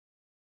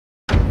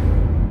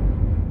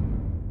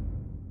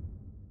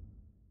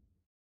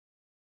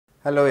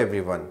Hello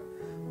everyone,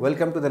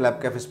 welcome to the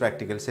Labkafe's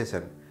practical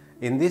session.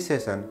 In this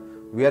session,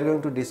 we are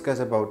going to discuss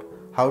about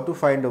how to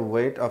find the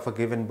weight of a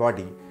given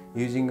body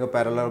using a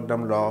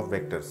parallelogram law of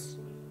vectors.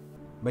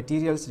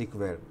 Materials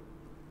required: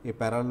 a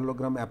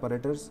parallelogram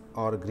apparatus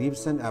or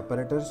Gravesand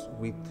apparatus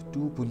with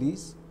two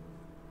pulleys,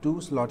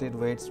 two slotted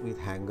weights with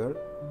hanger,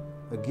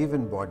 a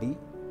given body,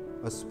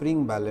 a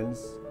spring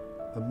balance,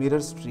 a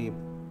mirror strip,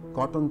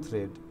 cotton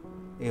thread,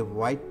 a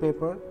white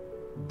paper,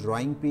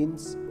 drawing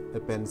pins, a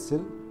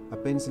pencil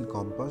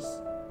compass,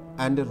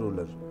 and a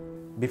ruler.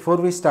 Before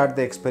we start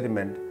the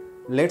experiment,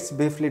 let's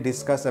briefly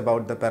discuss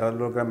about the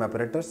parallelogram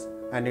apparatus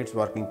and its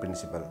working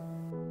principle.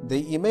 The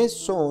image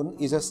shown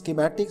is a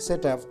schematic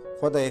setup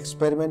for the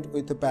experiment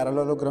with the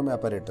parallelogram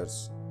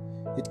apparatus.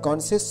 It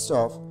consists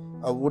of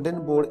a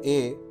wooden board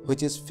A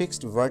which is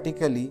fixed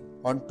vertically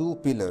on two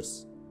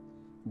pillars.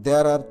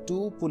 There are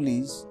two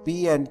pulleys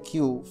P and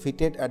Q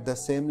fitted at the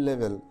same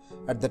level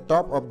at the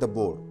top of the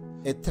board.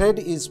 A thread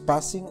is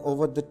passing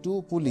over the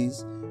two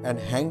pulleys and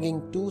hanging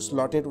two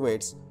slotted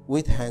weights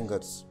with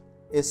hangers.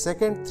 A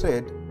second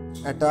thread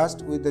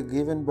attached with the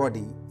given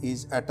body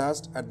is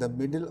attached at the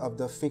middle of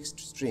the fixed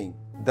string.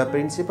 The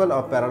principle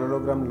of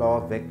parallelogram law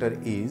of vector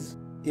is,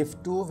 if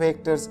two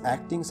vectors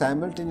acting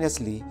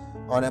simultaneously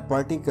on a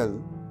particle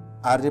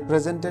are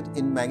represented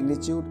in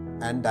magnitude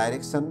and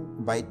direction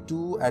by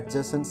two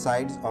adjacent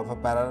sides of a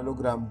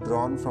parallelogram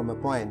drawn from a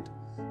point,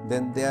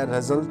 then their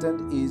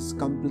resultant is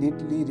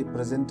completely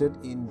represented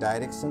in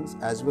directions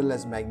as well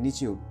as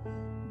magnitude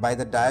by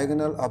the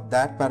diagonal of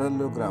that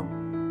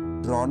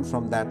parallelogram drawn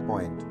from that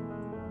point.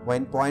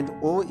 When point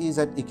O is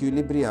at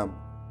equilibrium,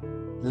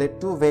 let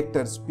two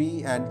vectors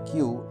P and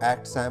Q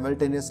act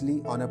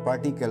simultaneously on a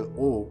particle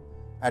O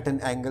at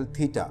an angle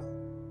theta.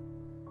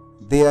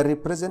 They are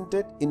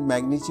represented in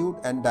magnitude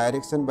and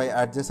direction by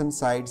adjacent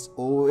sides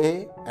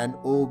OA and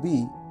OB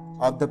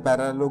of the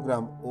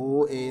parallelogram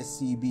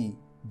OACB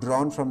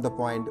drawn from the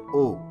point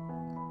O.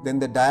 Then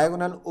the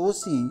diagonal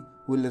OC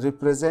will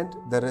represent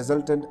the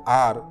resultant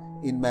R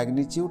in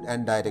magnitude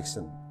and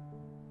direction.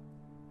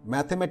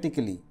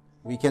 Mathematically,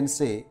 we can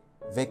say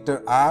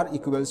vector R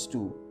equals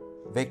to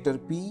vector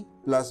P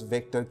plus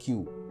vector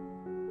Q.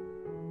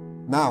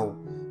 Now,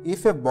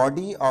 if a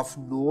body of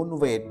known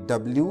weight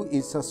W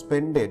is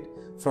suspended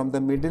from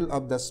the middle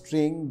of the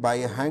string by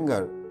a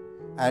hanger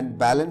and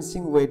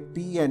balancing weight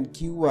P and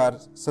Q are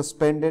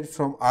suspended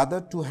from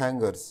other two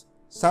hangers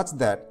such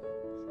that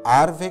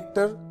R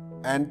vector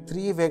and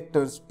three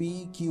vectors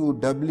P, Q,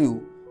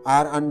 W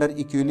are under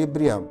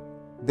equilibrium,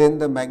 then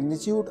the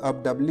magnitude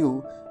of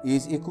W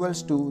is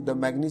equals to the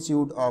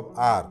magnitude of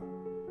R.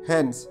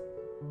 Hence,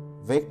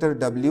 vector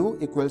W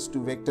equals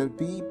to vector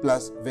P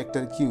plus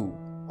vector Q,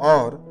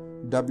 or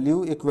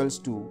W equals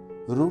to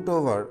root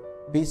over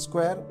P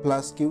square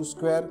plus Q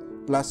square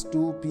plus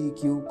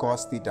 2PQ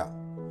cos theta.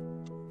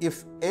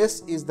 If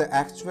S is the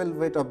actual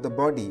weight of the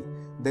body,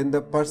 then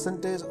the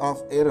percentage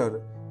of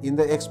error in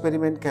the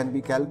experiment can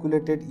be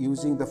calculated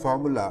using the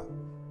formula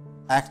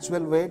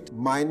actual weight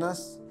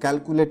minus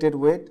calculated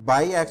weight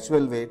by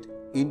actual weight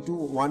into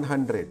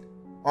 100,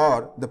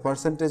 or the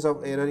percentage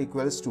of error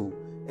equals to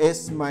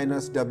S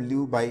minus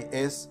W by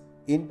S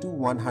into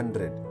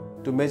 100.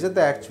 To measure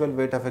the actual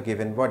weight of a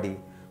given body,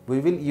 we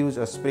will use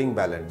a spring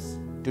balance.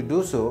 To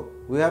do so,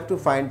 we have to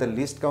find the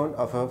least count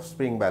of a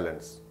spring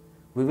balance.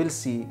 We will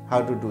see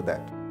how to do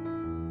that.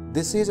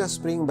 This is a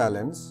spring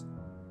balance.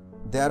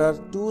 There are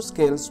two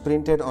scales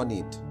printed on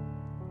it.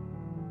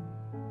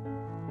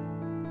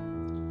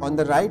 On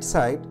the right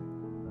side,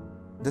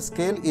 the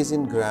scale is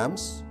in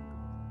grams.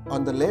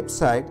 On the left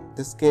side,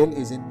 the scale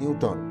is in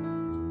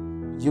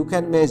Newton. You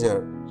can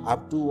measure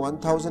up to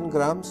 1000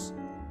 grams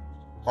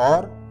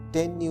or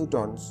 10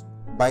 newtons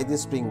by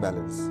this spring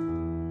balance.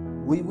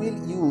 We will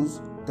use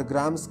the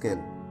gram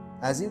scale.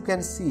 As you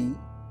can see,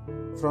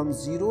 from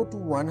 0 to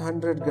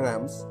 100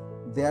 grams,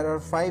 there are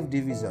 5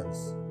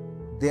 divisions.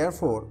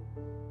 Therefore,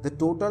 the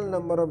total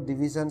number of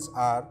divisions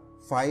are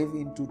 5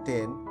 into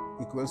 10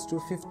 equals to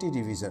 50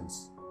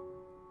 divisions,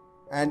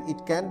 and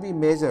it can be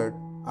measured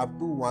up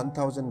to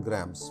 1000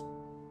 grams.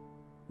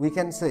 We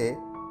can say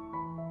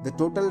the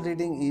total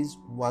reading is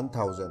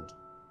 1000.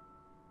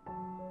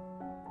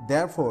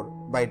 Therefore,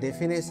 by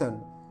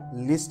definition,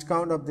 least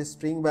count of the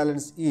spring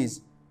balance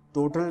is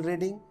total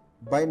reading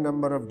by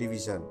number of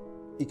division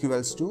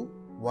equals to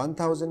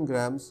 1000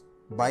 grams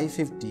by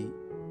 50,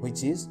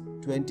 which is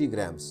 20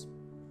 grams.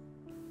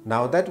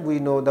 Now that we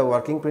know the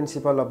working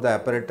principle of the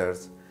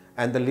apparatus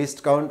and the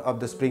least count of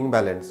the spring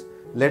balance,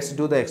 let's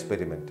do the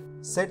experiment.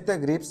 Set the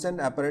Gravesand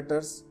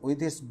apparatus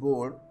with its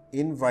board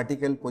in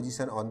vertical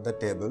position on the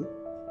table.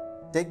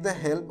 Take the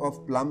help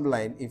of plumb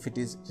line if it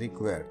is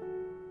required.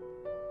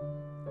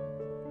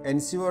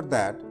 Ensure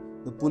that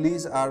the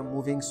pulleys are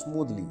moving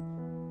smoothly.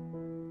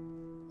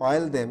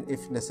 Oil them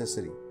if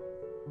necessary.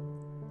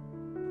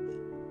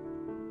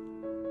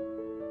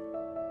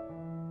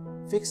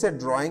 Fix a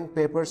drawing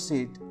paper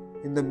sheet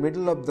in the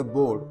middle of the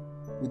board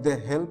with the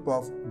help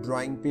of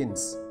drawing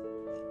pins.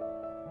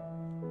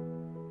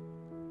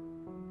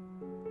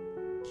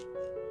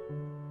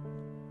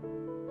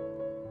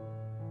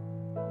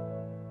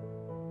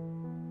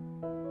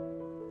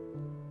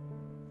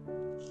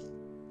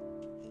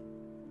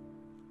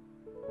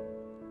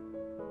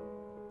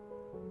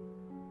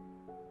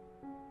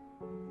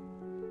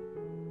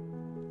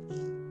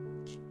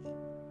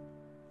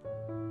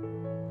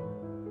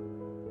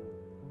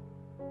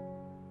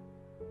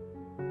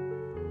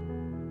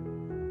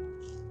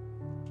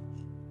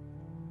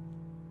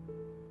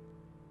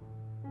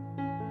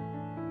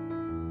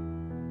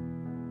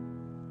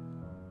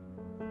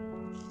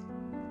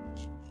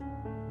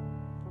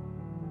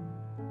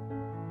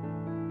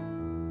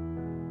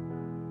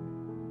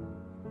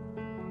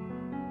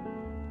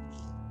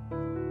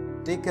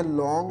 take a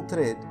long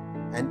thread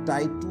and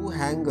tie two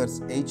hangers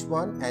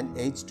H1 and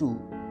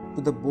H2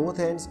 to the both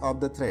ends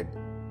of the thread.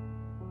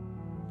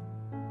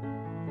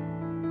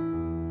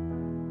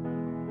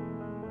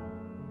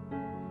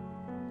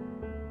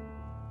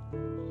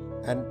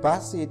 And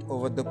pass it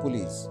over the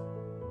pulleys.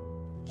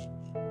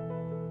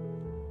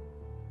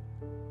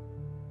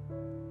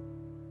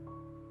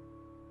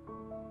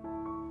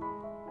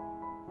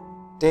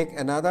 Take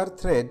another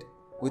thread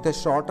with a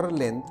shorter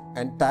length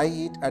and tie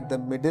it at the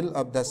middle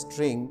of the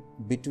string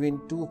between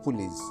two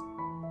pulleys.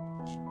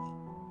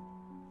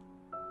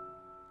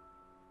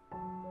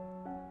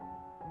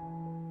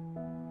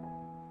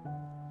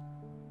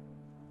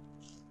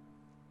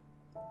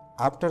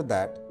 After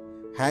that,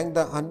 hang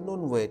the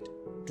unknown weight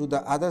to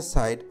the other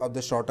side of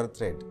the shorter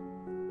thread.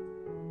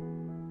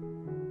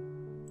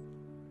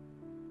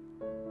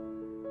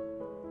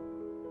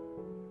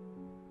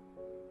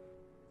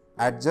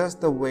 Adjust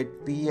the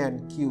weight P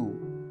and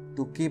Q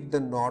to keep the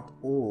knot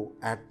O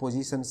at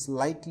position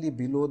slightly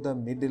below the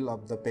middle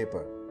of the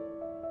paper.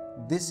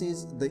 This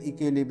is the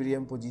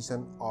equilibrium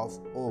position of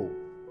O.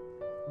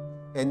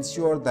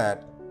 Ensure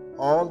that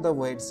all the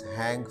weights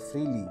hang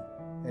freely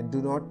and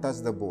do not touch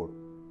the board.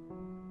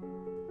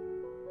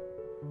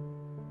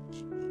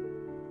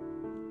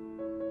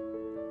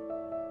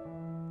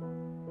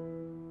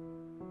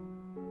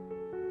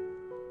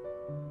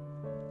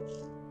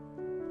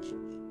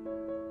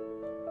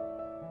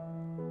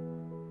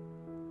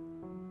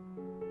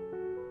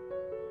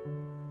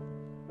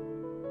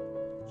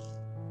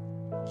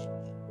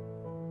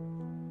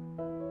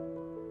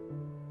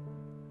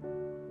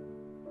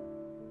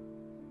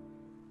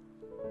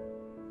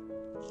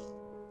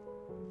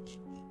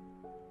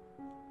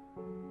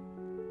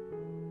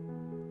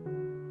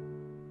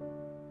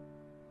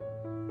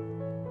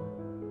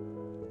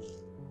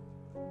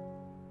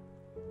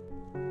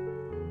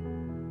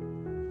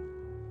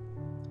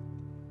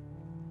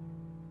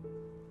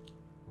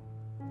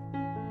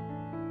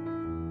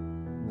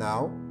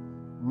 Now,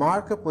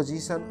 mark a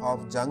position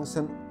of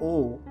junction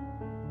O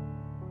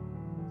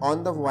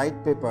on the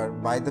white paper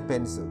by the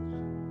pencil.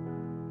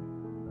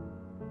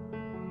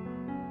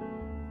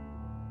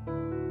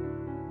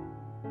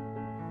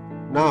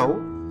 Now,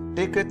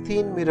 take a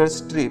thin mirror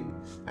strip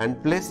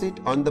and place it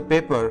on the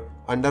paper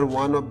under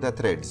one of the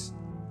threads.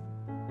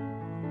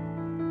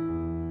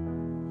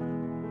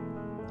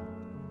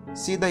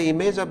 See the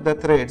image of the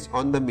threads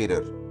on the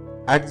mirror.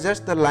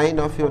 Adjust the line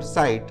of your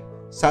sight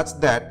such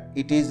that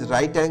it is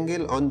right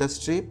angle on the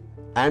strip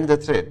and the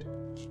thread.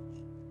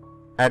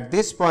 At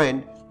this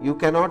point, you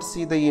cannot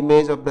see the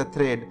image of the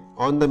thread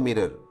on the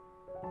mirror,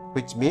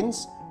 which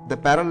means the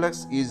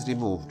parallax is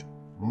removed.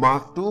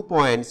 Mark 2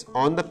 points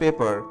on the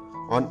paper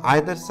on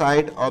either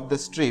side of the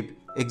strip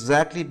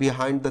exactly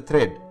behind the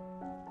thread.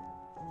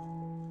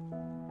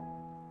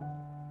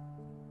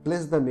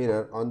 Place the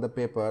mirror on the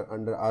paper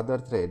under other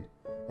thread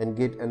and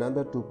get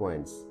another 2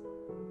 points.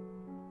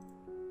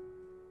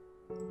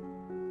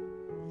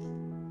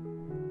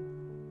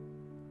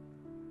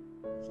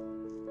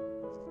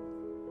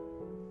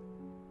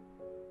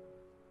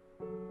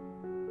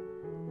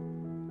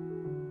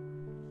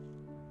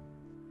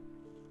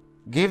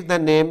 Give the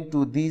name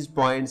to these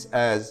points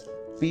as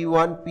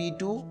P1,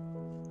 P2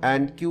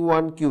 and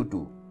Q1,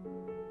 Q2.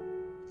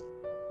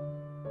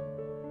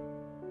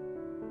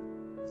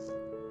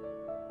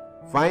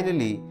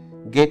 Finally,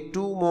 get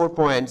 2 more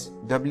points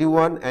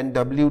W1 and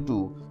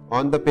W2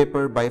 on the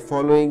paper by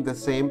following the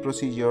same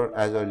procedure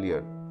as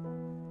earlier.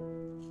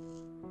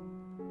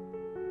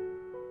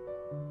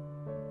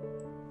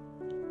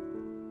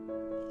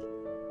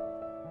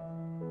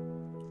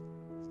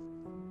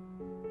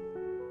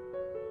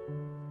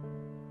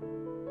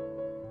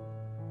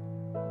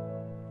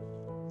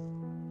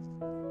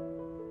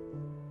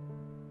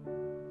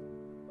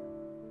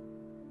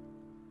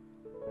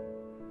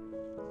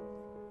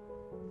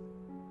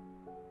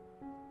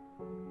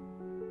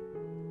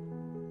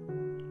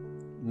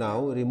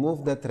 Now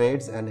remove the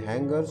threads and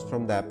hangers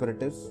from the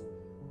apparatus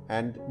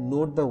and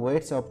note the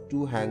weights of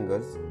 2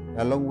 hangers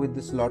along with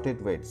the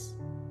slotted weights.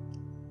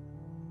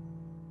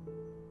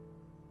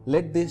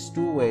 Let these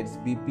 2 weights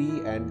be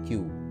P and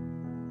Q.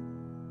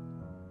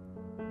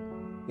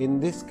 In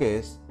this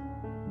case,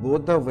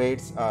 both the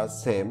weights are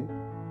same,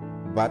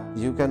 but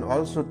you can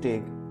also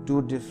take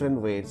 2 different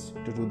weights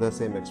to do the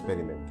same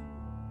experiment.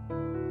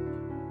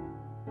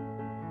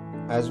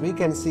 As we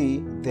can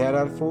see, there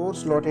are 4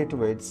 slotted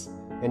weights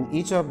and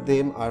each of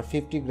them are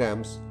 50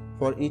 grams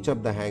for each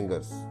of the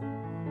hangers.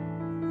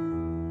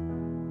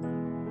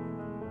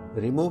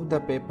 Remove the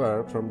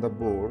paper from the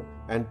board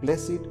and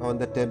place it on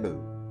the table.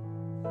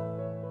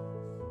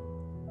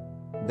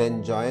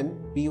 Then join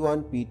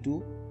P1,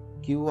 P2,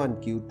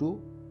 Q1, Q2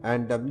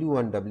 and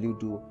W1,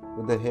 W2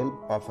 with the help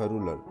of a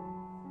ruler.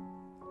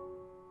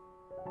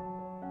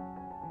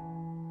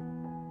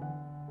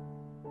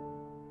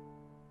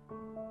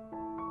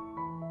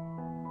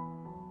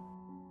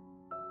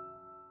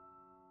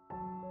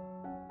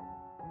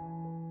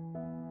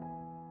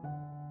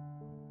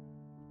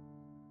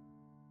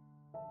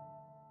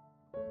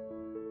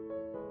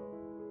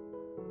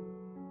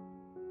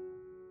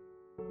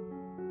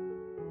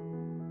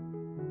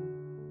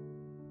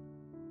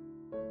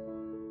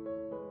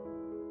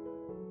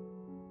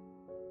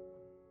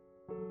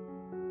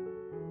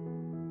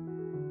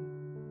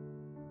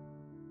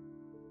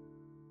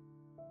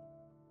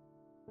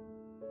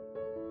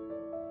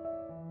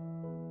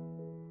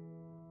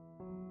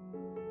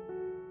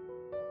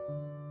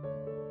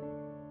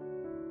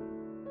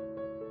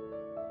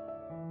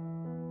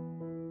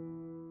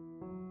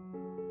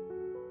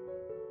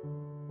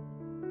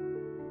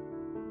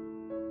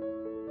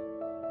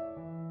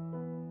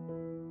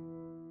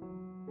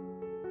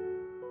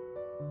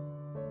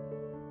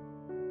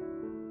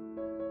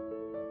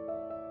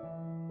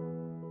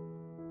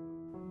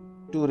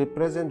 To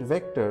represent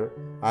vector,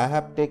 I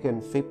have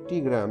taken 50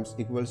 grams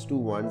equals to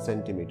 1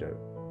 centimeter.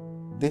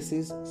 This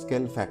is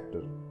scale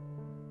factor.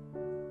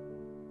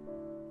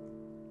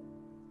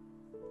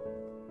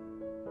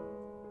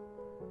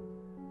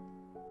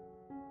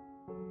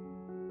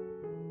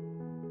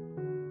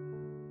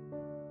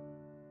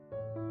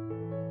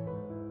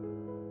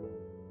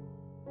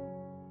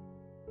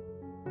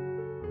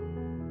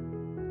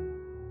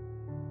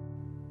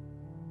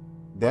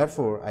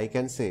 Therefore, I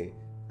can say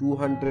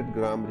 200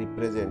 gram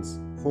represents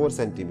 4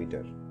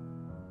 centimeter.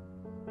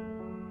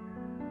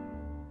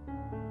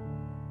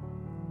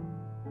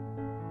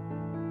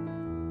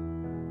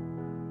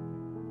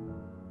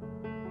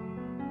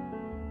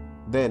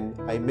 Then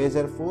I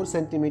measure 4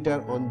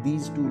 centimeter on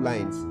these two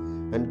lines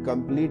and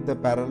complete the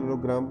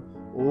parallelogram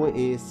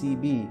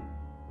OACB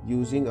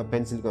using a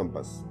pencil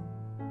compass.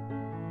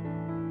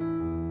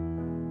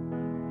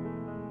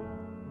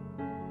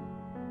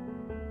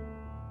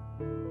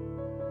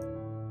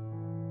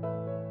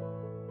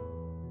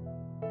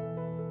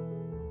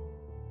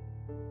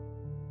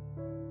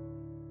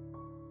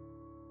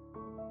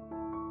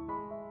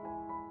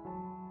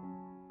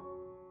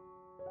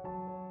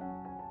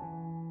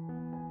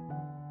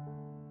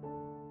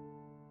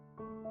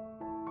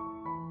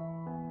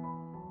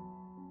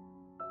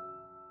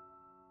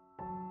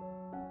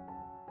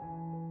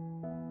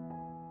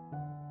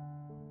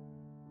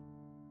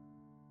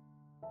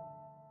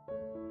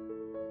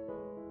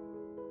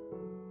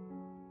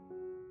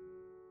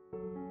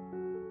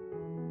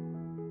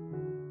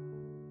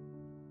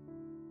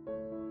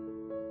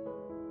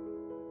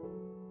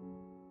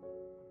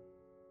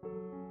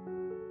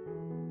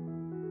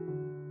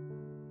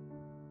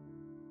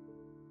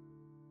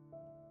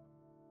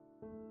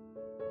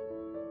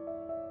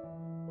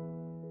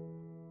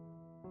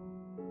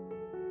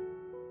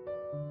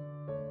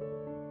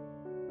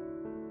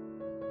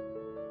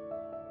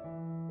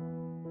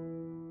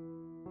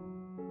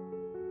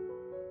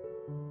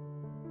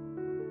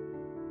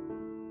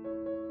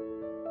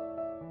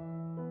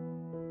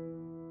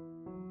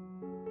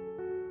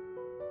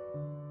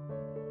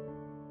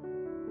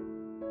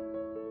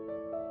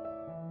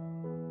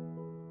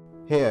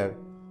 Here,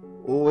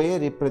 OA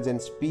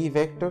represents P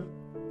vector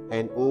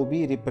and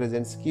OB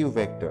represents Q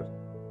vector.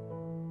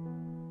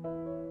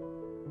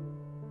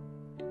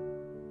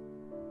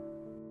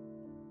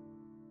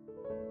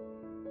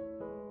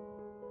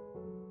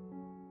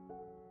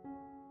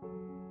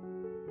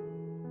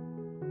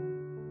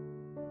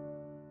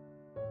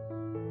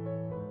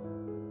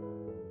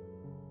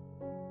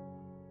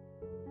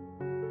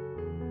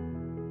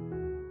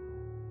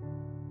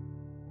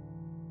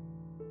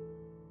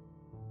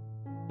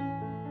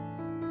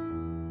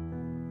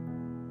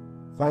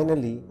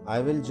 Finally, I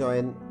will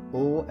join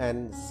O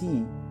and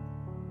C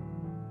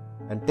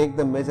and take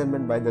the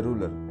measurement by the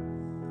ruler.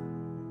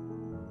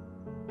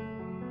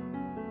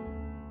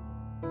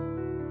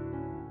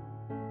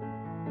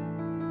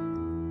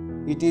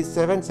 It is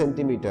 7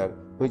 centimeter,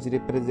 which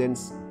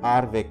represents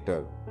R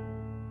vector.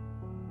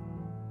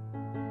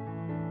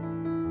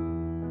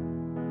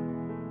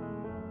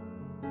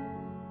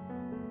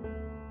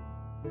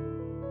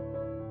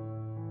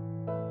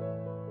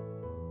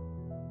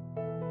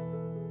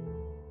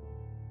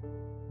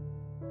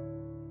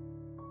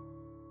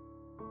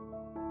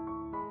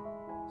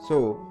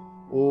 So,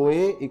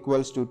 OA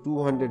equals to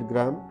 200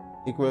 gram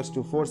equals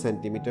to 4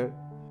 centimeter.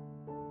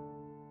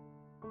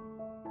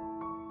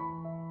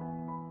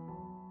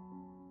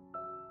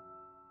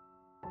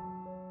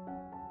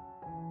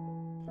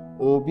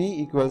 OB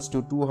equals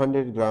to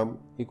 200 gram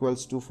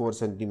equals to 4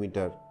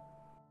 centimeter.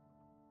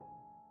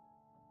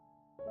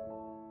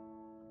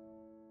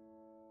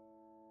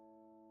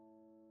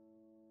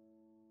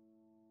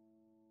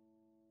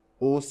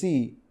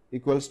 OC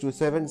equals to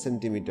 7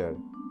 centimeter,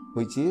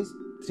 which is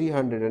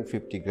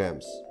 350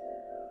 grams.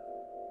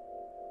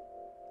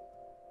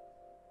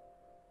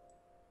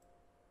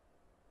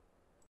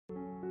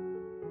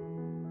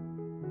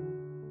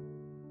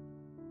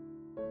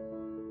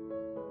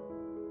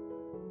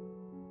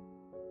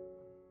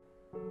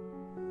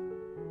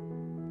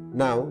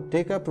 Now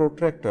take a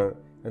protractor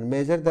and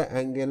measure the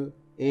angle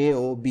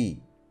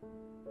AOB.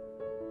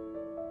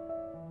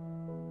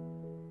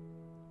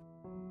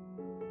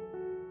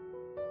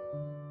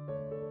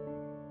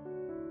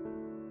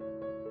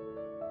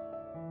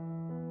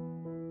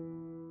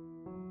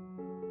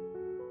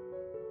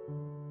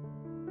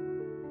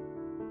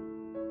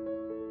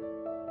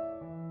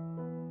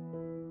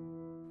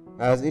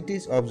 As it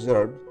is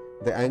observed,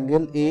 the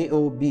angle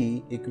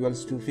AOB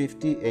equals to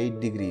 58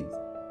 degrees.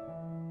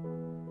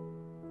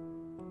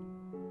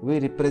 We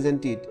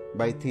represent it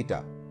by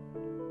theta.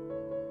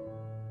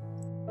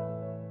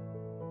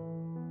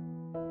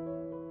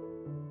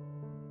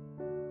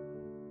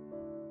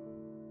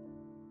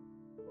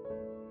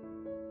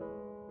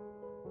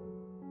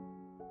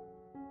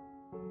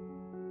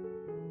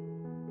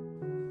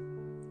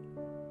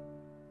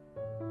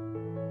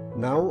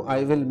 Now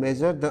I will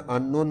measure the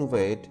unknown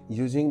weight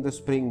using the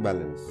spring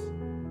balance.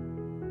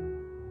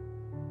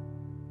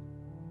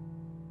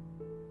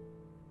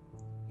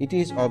 It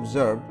is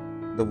observed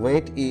the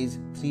weight is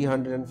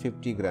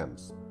 350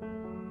 grams.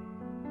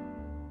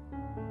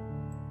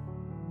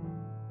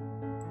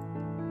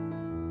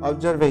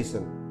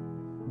 Observation.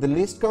 The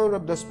least count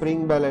of the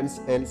spring balance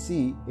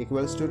LC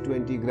equals to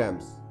 20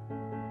 grams.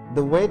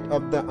 The weight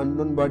of the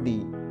unknown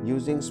body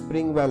using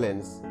spring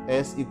balance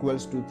S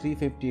equals to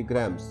 350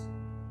 grams.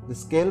 The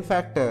scale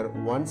factor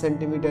 1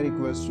 cm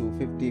equals to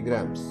 50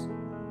 grams.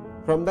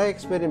 From the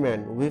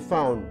experiment, we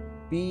found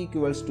P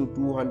equals to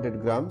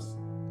 200 grams,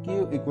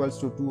 Q equals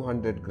to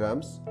 200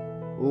 grams,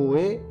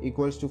 OA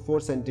equals to 4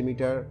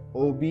 cm,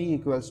 OB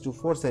equals to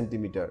 4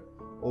 cm,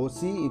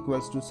 OC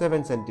equals to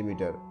 7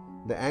 cm.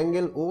 The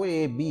angle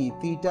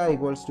OAB theta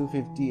equals to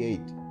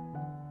 58.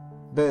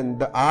 Then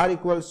the R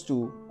equals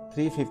to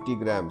 350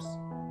 grams.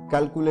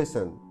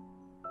 Calculation.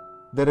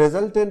 The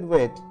resultant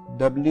weight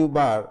W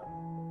bar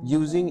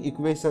using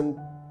equation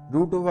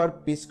root over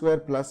P square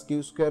plus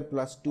Q square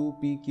plus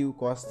 2PQ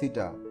cos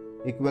theta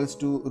equals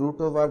to root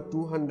over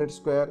 200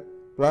 square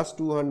plus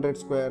 200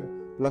 square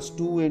plus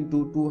 2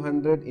 into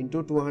 200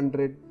 into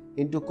 200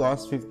 into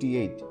cos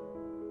 58,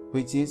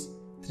 which is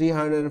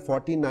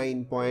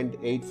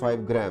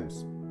 349.85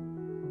 grams.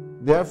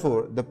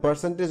 Therefore, the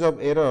percentage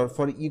of error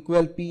for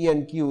equal P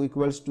and Q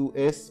equals to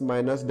S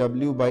minus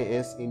W by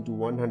S into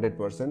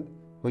 100%,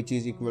 which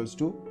is equals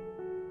to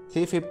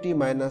 350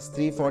 minus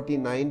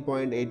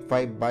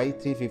 349.85 by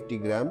 350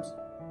 grams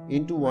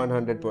into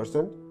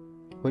 100%,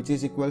 which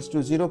is equals to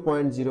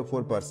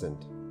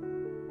 0.04%.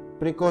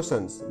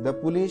 Precautions. The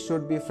pulley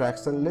should be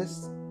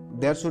fractionless.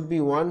 There should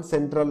be one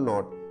central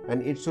knot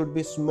and it should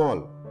be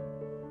small.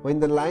 When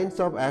the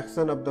lines of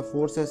action of the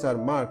forces are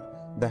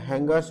marked, the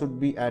hanger should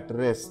be at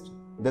rest.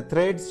 The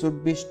threads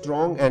should be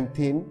strong and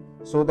thin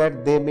so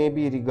that they may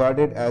be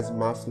regarded as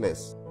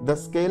massless. The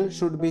scale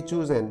should be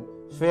chosen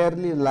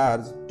fairly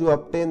large to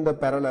obtain the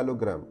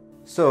parallelogram.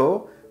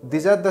 So,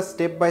 these are the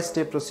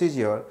step-by-step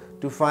procedure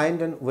to find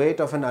the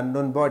weight of an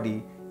unknown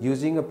body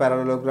using a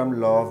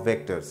parallelogram law of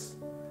vectors.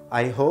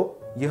 I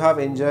hope you have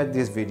enjoyed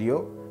this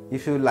video.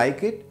 If you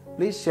like it,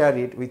 please share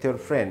it with your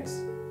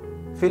friends.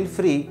 Feel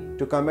free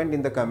to comment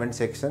in the comment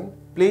section.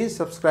 Please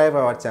subscribe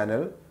our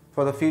channel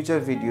for the future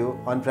video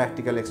on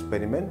practical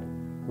experiment.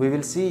 We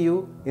will see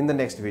you in the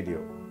next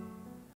video.